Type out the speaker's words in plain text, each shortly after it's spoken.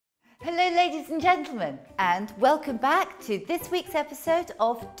Hello ladies and gentlemen, and welcome back to this week's episode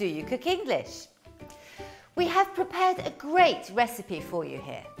of Do You Cook English? We have prepared a great recipe for you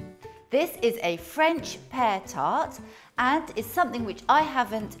here. This is a French pear tart and is something which I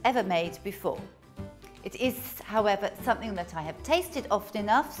haven't ever made before. It is, however, something that I have tasted often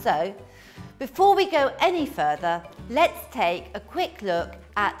enough, so before we go any further, let's take a quick look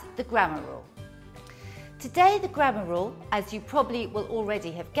at the grammar rule. Today the grammar rule, as you probably will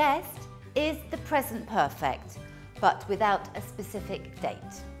already have guessed, is the present perfect, but without a specific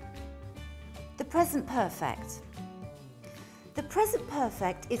date. The present perfect. The present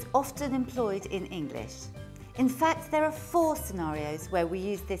perfect is often employed in English. In fact, there are 4 scenarios where we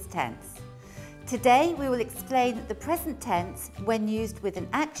use this tense. Today we will explain the present tense when used with an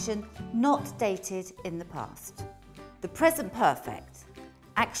action not dated in the past. The present perfect.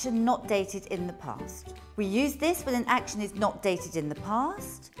 Action not dated in the past. We use this when an action is not dated in the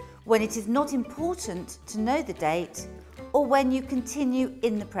past, when it is not important to know the date, or when you continue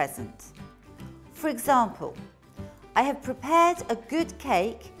in the present. For example, I have prepared a good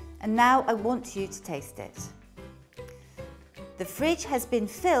cake and now I want you to taste it. The fridge has been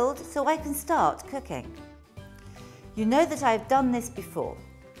filled so I can start cooking. You know that I have done this before.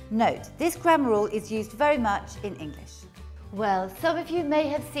 Note, this grammar rule is used very much in English. Well, some of you may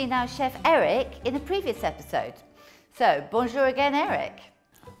have seen our chef Eric in a previous episode. So, bonjour again, Eric.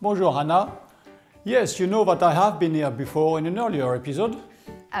 Bonjour, Hannah. Yes, you know that I have been here before in an earlier episode.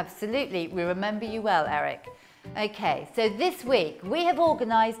 Absolutely, we remember you well, Eric. Okay, so this week we have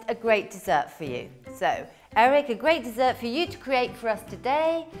organised a great dessert for you. So, Eric, a great dessert for you to create for us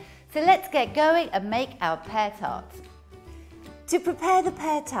today. So let's get going and make our pear tart. To prepare the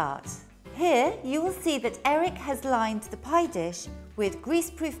pear tart, here you will see that Eric has lined the pie dish with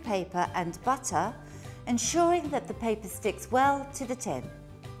greaseproof paper and butter, ensuring that the paper sticks well to the tin.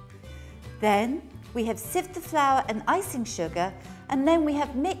 Then we have sieved the flour and icing sugar, and then we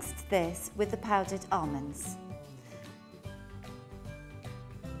have mixed this with the powdered almonds.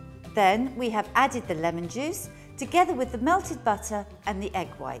 Then we have added the lemon juice together with the melted butter and the egg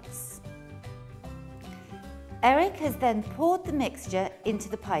whites. Eric has then poured the mixture into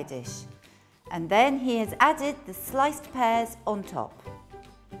the pie dish, and then he has added the sliced pears on top.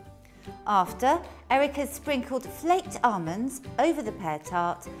 After, Eric has sprinkled flaked almonds over the pear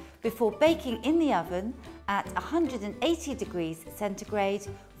tart before baking in the oven at 180 degrees centigrade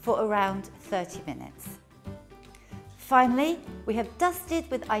for around 30 minutes. Finally, we have dusted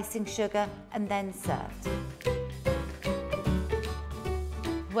with icing sugar and then served.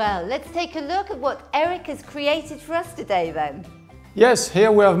 Well, let's take a look at what Eric has created for us today then. Yes,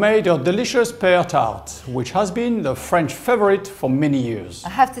 here we have made a delicious pear tart, which has been the French favorite for many years. I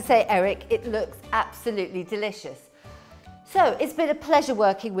have to say, Eric, it looks absolutely delicious. So, it's been a pleasure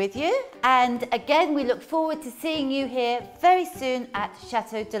working with you, and again we look forward to seeing you here very soon at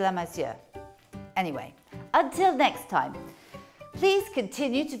Château de la Masure. Anyway, until next time, please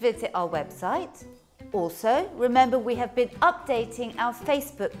continue to visit our website. Also, remember we have been updating our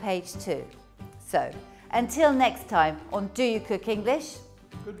Facebook page too. So, until next time on Do You Cook English?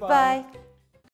 Goodbye. Bye.